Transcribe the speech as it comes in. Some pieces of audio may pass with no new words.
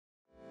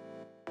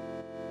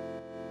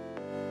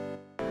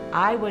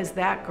I was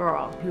that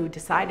girl who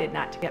decided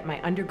not to get my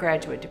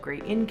undergraduate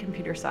degree in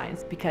computer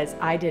science because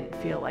I didn't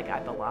feel like I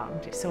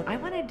belonged. So I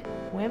wanted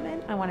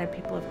women, I wanted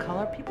people of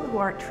color, people who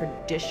aren't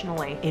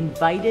traditionally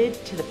invited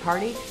to the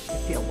party to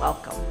feel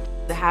welcome.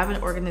 To have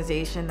an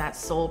organization that's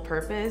sole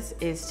purpose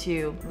is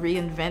to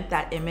reinvent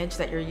that image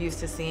that you're used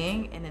to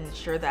seeing and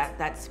ensure that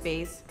that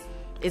space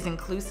is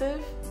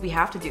inclusive, we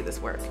have to do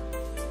this work.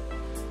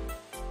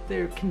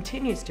 There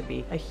continues to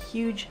be a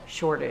huge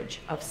shortage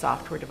of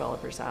software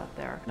developers out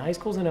there. High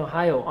schools in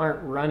Ohio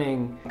aren't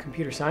running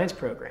computer science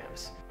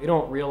programs. They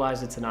don't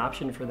realize it's an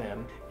option for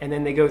them. And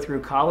then they go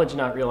through college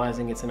not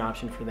realizing it's an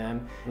option for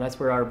them. And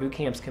that's where our boot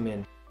camps come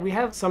in. We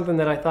have something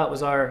that I thought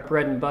was our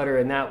bread and butter,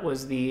 and that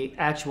was the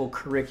actual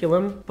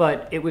curriculum,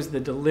 but it was the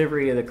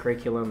delivery of the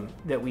curriculum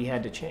that we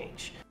had to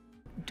change.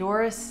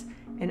 Doris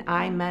and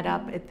I met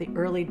up at the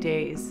early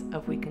days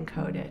of We Can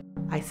Code It.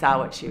 I saw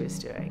what she was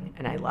doing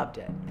and I loved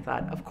it. I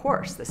thought, of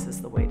course, this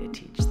is the way to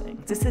teach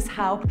things. This is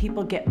how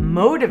people get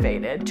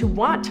motivated to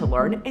want to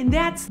learn, and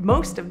that's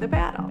most of the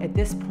battle. At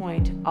this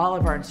point, all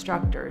of our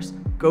instructors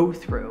go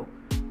through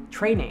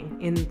training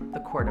in the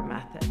Korda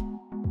method.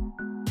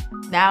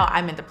 Now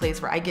I'm in the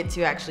place where I get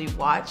to actually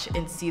watch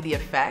and see the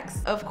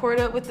effects of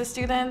Korda with the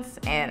students,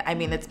 and I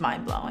mean, it's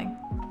mind-blowing.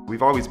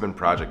 We've always been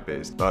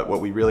project-based, but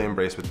what we really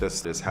embrace with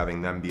this is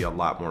having them be a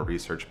lot more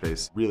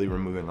research-based, really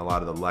removing a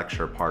lot of the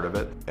lecture part of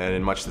it. And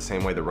in much the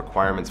same way, the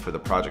requirements for the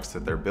projects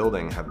that they're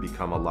building have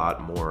become a lot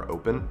more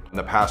open. In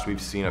the past,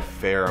 we've seen a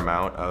fair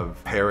amount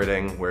of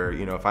parroting where,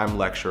 you know, if I'm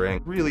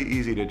lecturing, really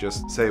easy to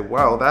just say,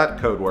 well, that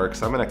code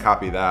works, I'm gonna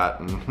copy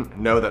that and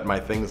know that my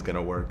thing's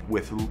gonna work.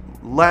 With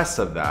less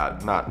of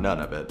that, not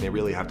none of it, they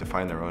really have to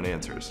find their own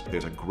answers.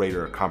 There's a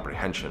greater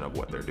comprehension of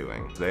what they're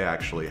doing. They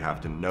actually have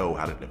to know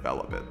how to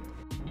develop it.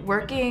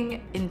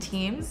 Working in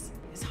teams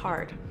is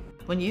hard.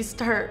 When you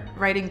start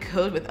writing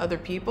code with other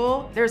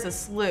people, there's a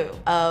slew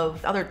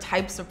of other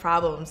types of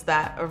problems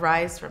that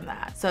arise from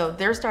that. So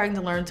they're starting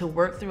to learn to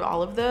work through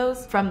all of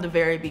those from the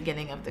very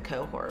beginning of the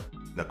cohort.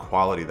 The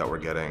quality that we're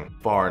getting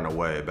far and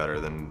away better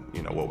than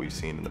what we've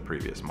seen in the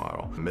previous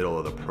model. In the middle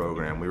of the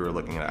program, we were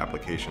looking at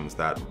applications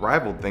that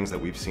rivaled things that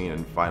we've seen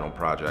in final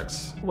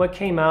projects. What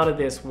came out of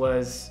this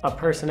was a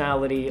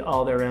personality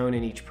all their own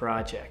in each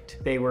project.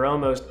 They were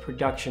almost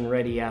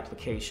production-ready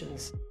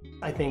applications.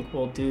 I think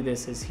we'll do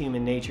this as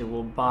human nature.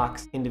 We'll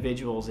box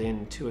individuals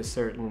into a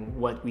certain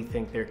what we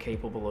think they're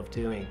capable of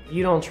doing. If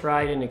you don't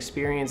try it and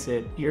experience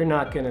it, you're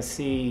not going to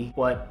see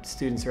what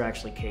students are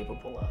actually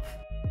capable of.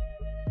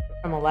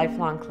 I'm a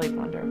lifelong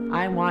Clevelander.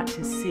 I want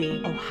to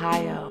see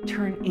Ohio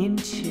turn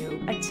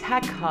into a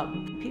tech hub.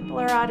 People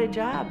are out of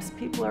jobs.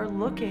 People are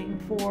looking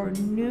for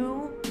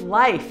new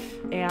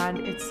life, and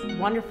it's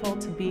wonderful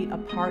to be a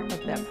part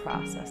of that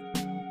process.